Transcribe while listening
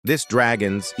This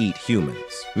dragons eat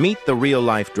humans. Meet the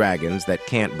real-life dragons that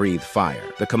can't breathe fire,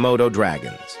 the Komodo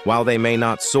dragons. While they may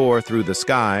not soar through the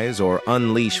skies or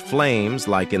unleash flames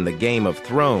like in the Game of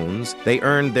Thrones, they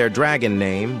earned their dragon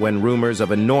name when rumors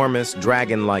of enormous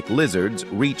dragon-like lizards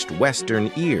reached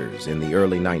Western ears in the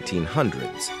early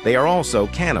 1900s. They are also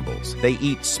cannibals. They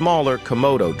eat smaller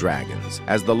Komodo dragons.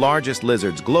 As the largest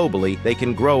lizards globally, they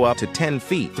can grow up to 10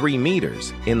 feet, 3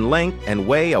 meters, in length and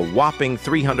weigh a whopping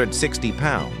 360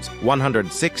 pounds.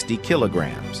 160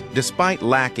 kilograms. Despite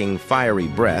lacking fiery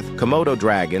breath, Komodo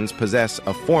dragons possess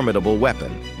a formidable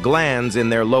weapon. Glands in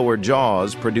their lower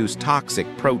jaws produce toxic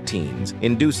proteins,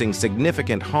 inducing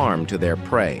significant harm to their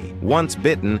prey. Once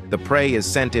bitten, the prey is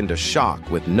sent into shock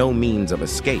with no means of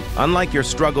escape. Unlike your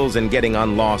struggles in getting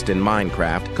unlost in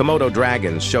Minecraft, Komodo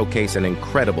dragons showcase an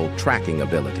incredible tracking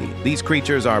ability. These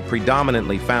creatures are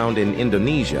predominantly found in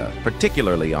Indonesia,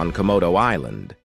 particularly on Komodo Island.